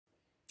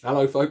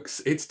Hello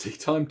folks, it's Tea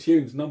Time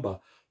Tunes number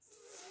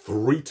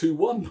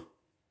 321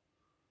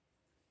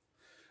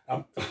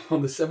 on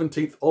the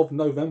 17th of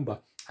November,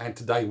 and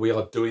today we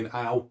are doing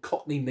our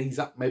Cockney Knees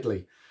Up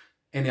medley.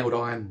 Any Old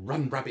Iron,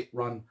 Run Rabbit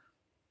Run,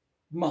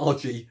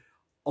 Margie,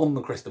 On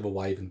the Crest of a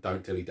Wave and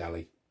Don't Dilly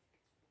Dally.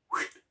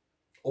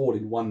 All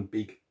in one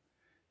big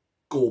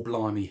gore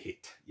blimey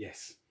hit.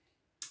 Yes,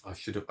 I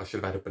should have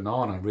had a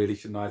banana. I really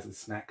should have had a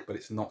snack, but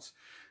it's not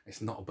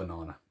a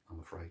banana, I'm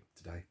afraid,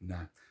 today.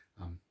 No.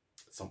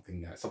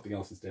 Something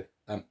else instead.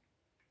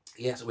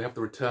 Yeah, so we have the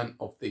return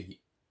of the,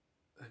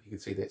 you can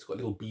see there, it's got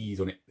little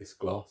bees on it, this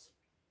glass.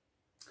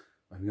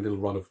 I'm having a little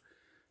run of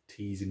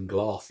teas in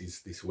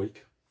glasses this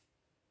week,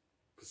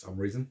 for some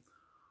reason.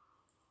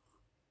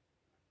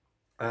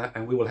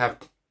 And we will have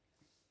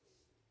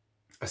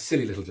a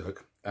silly little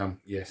joke,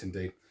 yes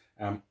indeed.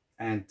 And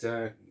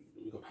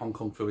we've got Hong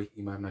Kong Philly,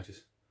 you may have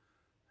noticed,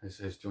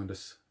 has joined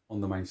us on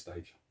the main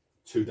stage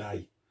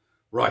today.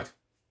 Right.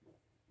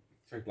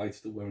 Jay Blade's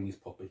still wearing his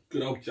poppy.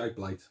 Good old Jay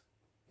Blade.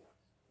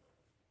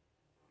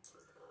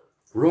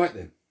 Right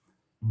then.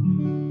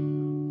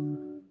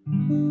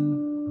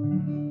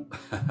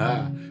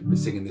 Been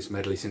singing this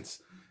medley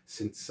since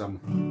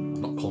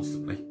not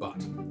constantly,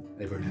 but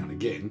every now and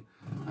again,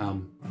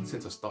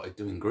 since I started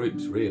doing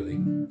groups, really.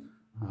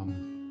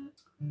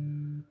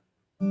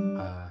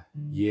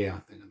 Yeah, I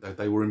think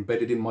they were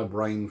embedded in my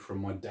brain from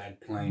my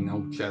dad playing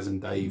old Chaz and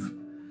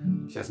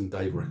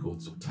Dave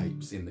records or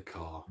tapes in the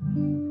car.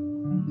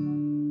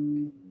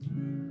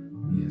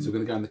 Yeah, so we're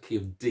going to go in the key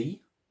of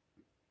D.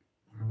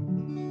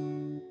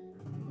 And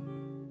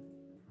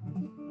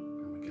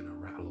we're going to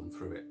rattle on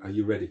through it. Are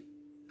you ready?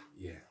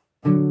 Yeah.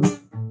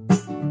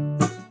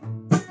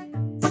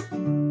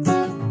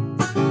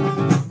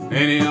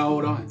 Any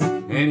old iron,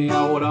 any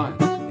old iron,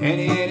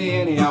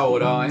 any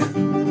old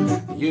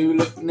iron. You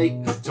look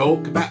neat,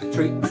 talk about a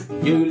treat.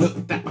 You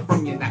look dapper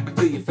from your napper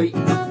to your feet.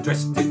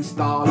 Dressed in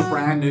style, a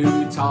brand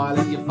new tile,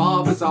 and your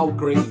father's old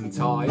green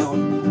tie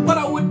on. But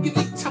I wouldn't give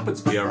you tuppence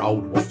for your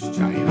old watch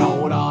chain.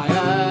 Old iron,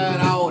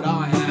 yeah. Old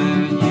iron,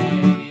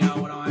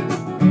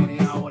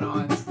 any old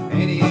iron,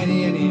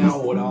 any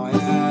old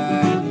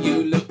iron.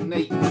 You look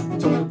neat,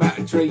 talk about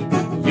a treat.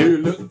 You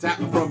look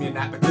dapper from your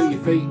napper to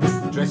your feet.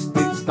 Dressed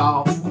in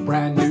style, a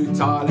brand new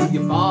tile, and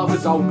your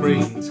father's old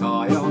green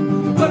tie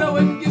on. But I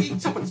wouldn't give you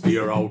tuppence for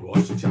your old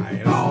watch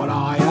chain. Old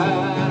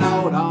iron,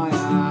 old iron.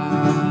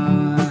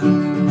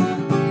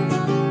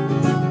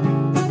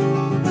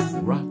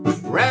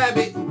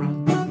 Rabbit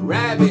run,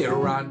 rabbit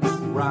run,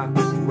 run,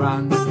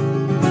 run,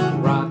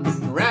 run,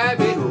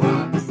 rabbit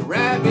run,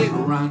 rabbit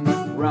run,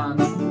 run,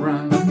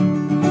 run.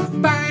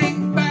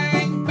 Bang,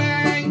 bang,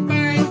 bang,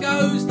 bang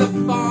goes the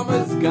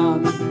farmer's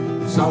gun.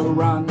 So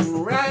run,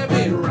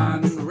 rabbit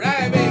run,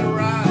 rabbit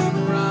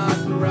run,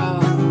 run,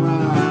 run,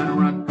 run,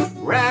 run,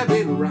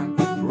 rabbit run,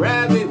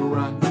 rabbit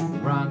run,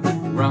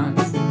 run, run.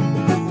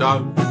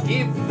 Don't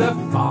give the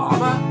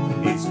farmer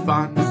his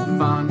fun,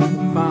 fun,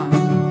 fun.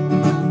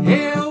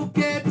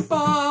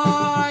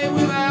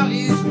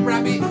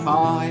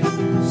 Pie.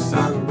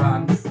 So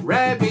run,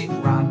 rabbit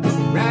run,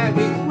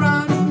 rabbit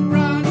run,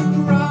 run,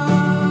 run.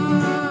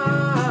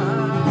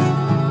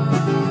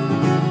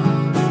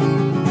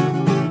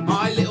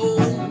 My little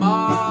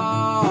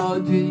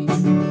Margie,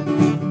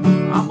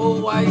 I'm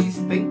always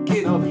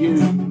thinking of you,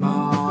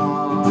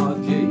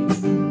 Margie.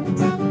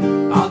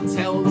 I'll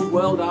tell the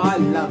world I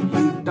love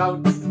you,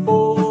 don't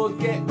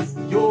forget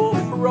your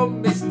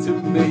promise to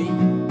me.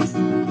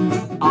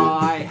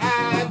 I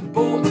have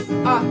bought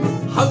a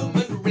home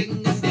and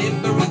ring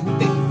and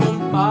everything for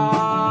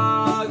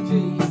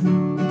Margie.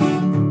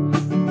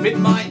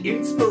 Been my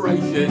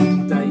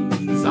inspiration,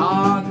 days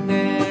are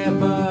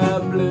never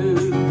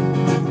blue.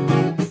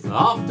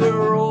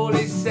 After all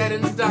is said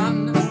and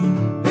done,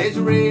 there's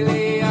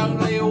really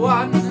only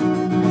one.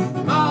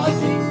 Margie.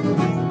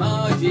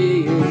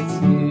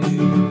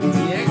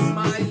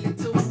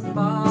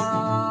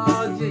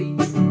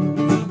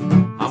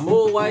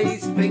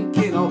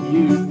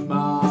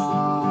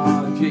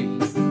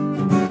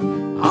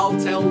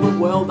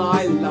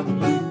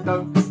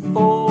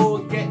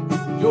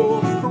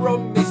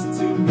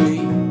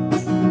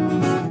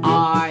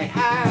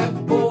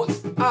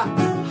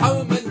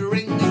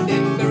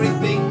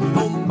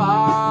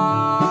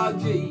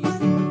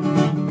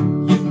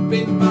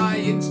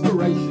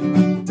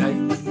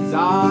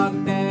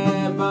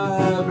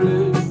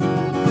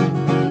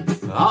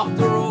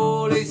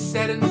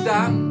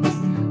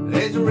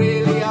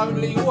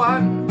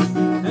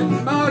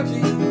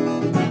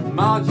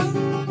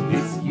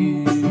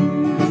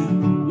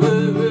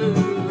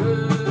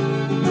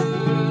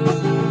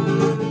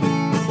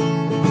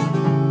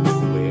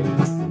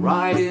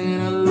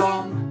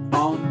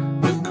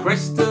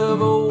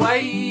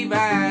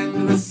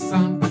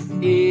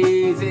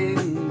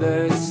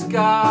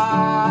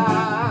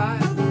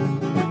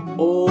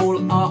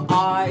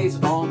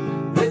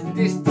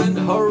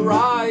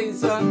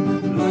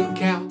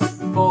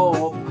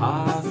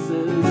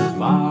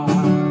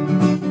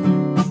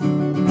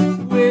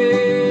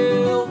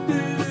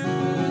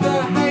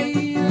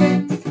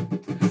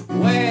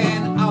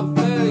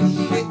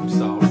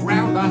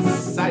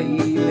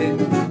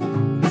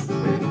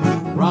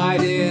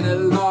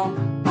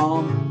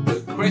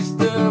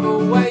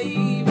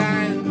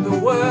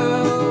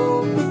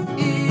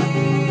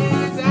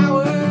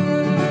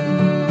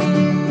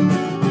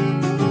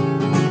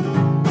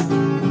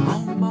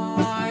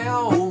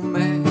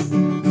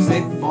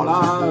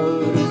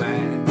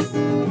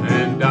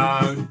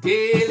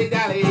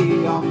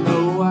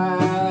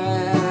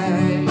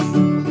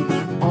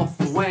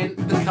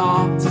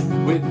 cart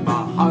with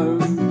my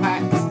home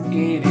packed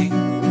in it.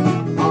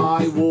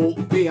 I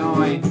walk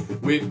behind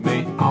with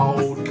me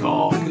old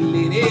cock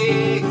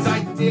linnet. I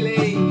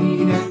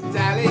dillied and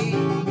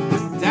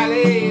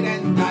dallied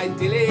and I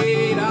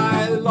dillied.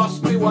 I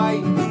lost my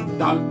way,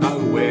 don't know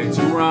where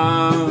to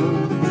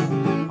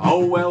run.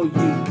 Oh well,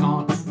 you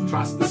can't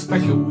trust the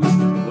specials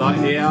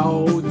like the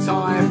old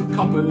time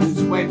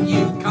coppers when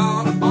you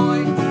can't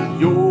find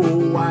your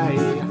way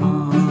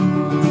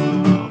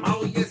home.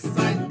 Oh yes,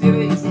 I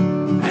dillied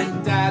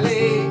and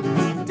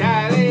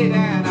dallied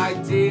and I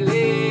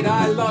dillied.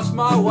 I lost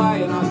my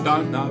way and I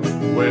don't know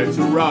where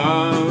to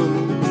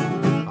run.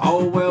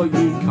 Oh well,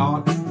 you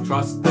can't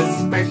trust the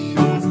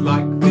specials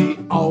like the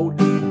old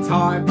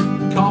time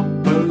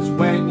coppers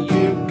when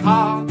you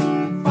can't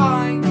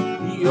find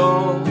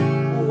your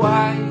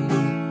way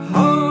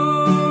home.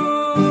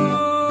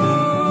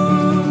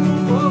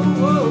 Whoa,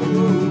 whoa,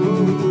 whoa,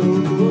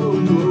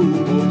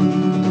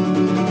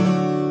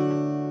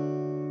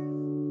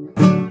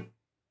 whoa.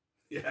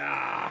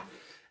 Yeah,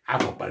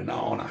 have a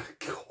banana.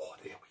 God,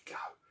 here we go.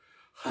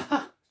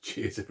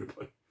 Cheers,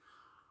 everybody.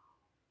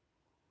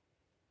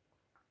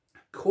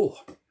 Cool.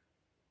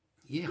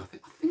 Yeah, I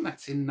think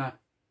that's in.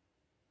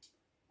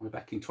 We're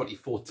back in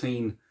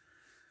 2014.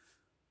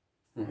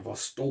 One of our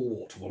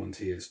stalwart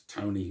volunteers,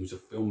 Tony, who's a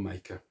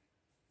filmmaker,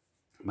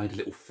 made a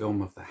little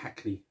film of the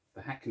Hackney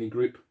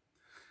group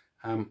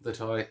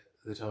that I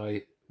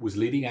was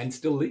leading and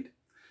still lead.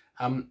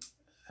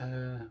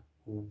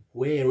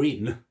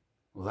 Wherein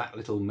that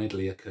little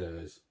medley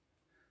occurs.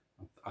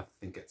 I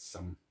think it's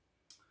some.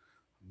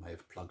 I may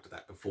have plugged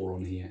that before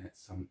on here.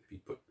 It's some. If you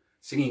put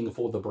 "Singing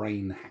for the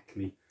Brain"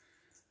 Hackney,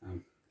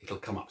 it'll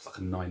come up. It's like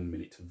a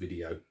 9-minute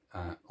video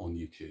on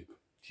YouTube.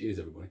 Cheers,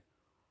 everybody.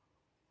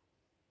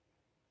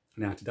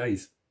 Now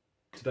today's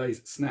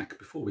snack,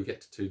 before we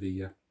get to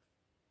the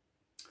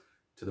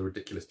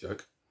ridiculous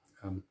joke.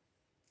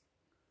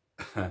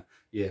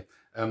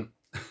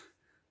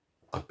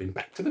 I've been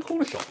back to the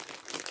corner shop,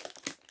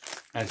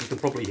 as you can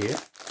probably hear.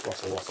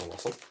 Russel.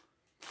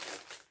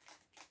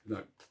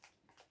 No,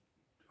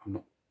 I'm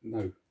not.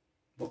 No,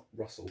 not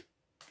Russel.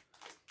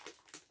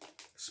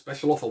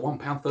 Special offer,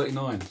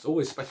 £1.39. It's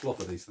always special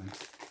offer, these things.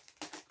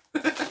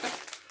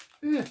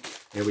 Yeah,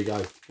 here we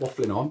go.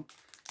 Waffling on,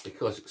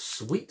 because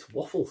sweet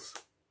waffles.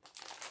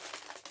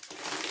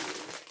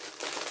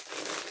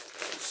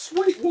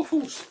 Sweet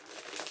waffles.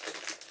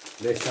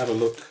 Let's have a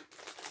look.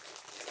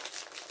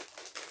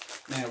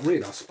 Now,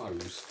 really, I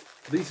suppose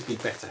these would be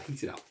better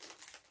heated up.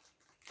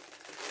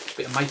 A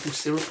bit of maple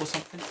syrup or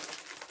something.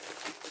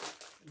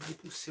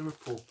 Maple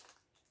syrup, or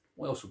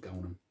what else would go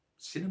on them?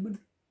 Cinnamon.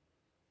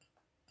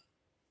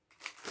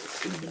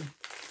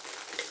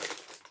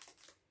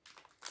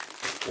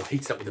 Or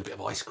heat it up with a bit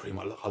of ice cream,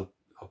 like a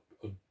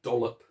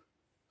dollop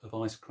of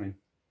ice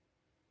cream.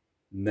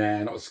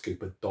 Nah, not a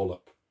scoop, a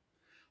dollop.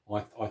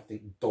 I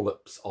think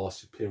dollops are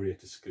superior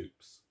to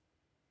scoops.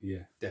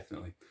 Yeah,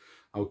 definitely.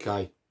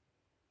 Okay,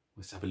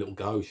 let's have a little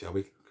go, shall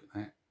we? Look at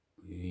that.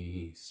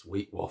 Eee,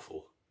 sweet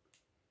waffle.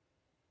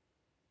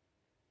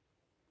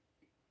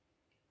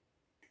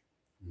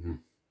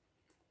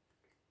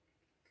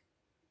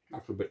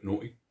 That's a bit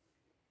naughty.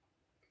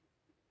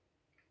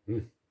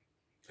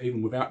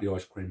 Even without the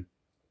ice cream.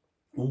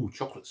 Ooh,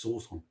 chocolate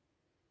sauce on.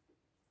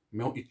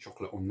 Melted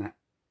chocolate on that.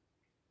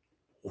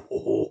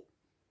 Oh.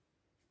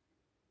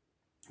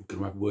 I'm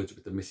going to have words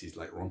with the missus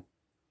later on.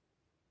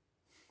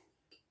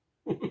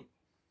 Got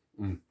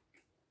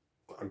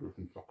over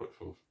some chocolate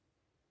sauce.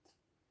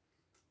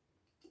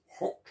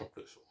 Hot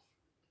chocolate sauce.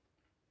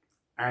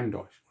 And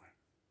ice cream.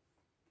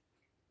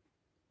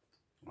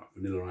 Right,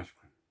 vanilla ice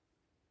cream.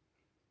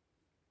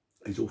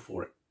 He's all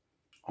for it.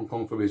 Con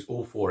Conrad is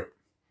all for it.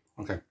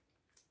 Okay.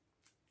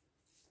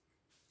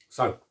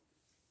 So,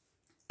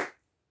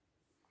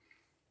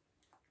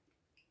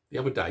 the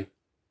other day,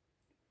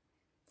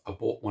 I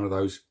bought one of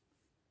those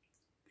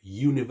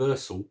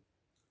universal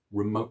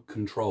remote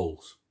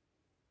controls.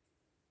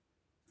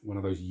 One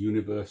of those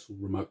universal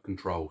remote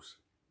controls.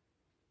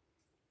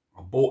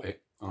 I bought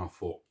it and I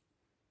thought,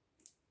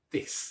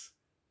 this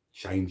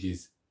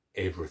changes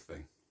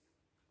everything.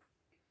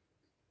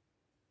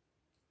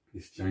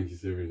 This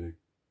changes everything.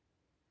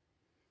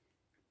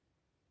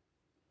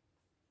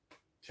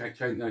 No,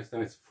 it's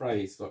a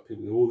phrase, like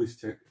people do all this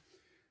check.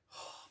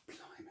 Oh,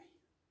 blimey.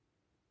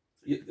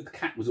 The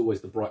cat was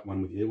always the bright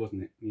one with you,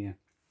 wasn't it? Yeah.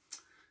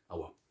 Oh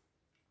well.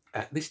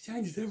 This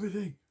changes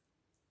everything.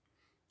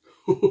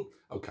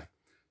 Okay.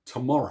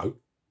 Tomorrow,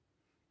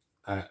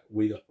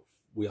 we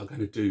are going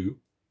to do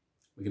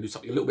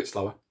something a little bit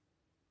slower.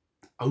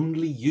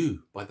 Only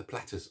You by the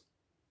Platters.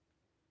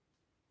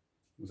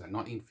 Was that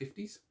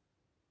 1950s? I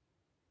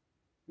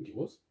think it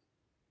was.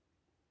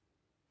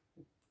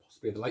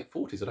 Possibly the late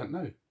 40s, I don't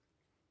know.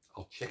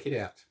 I'll check it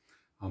out.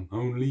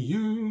 Only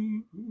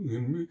You.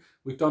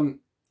 We've done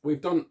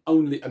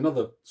only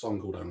another song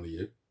called Only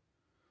You.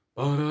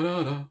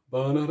 Ba-da-da-da,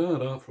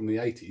 ba-da-da-da, from the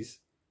 80s.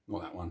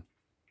 Not that one.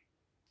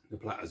 The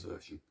Platters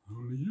version.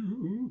 Only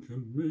you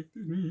can make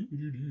the need.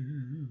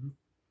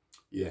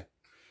 Yeah.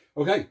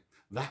 Okay.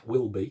 that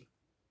will be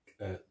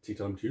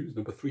Teatime Tunes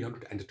number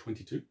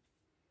 322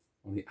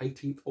 on the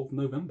 18th of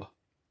November.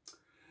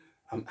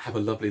 Have a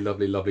lovely,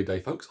 lovely, lovely day,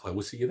 folks. I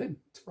will see you then.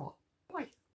 Ta-ra.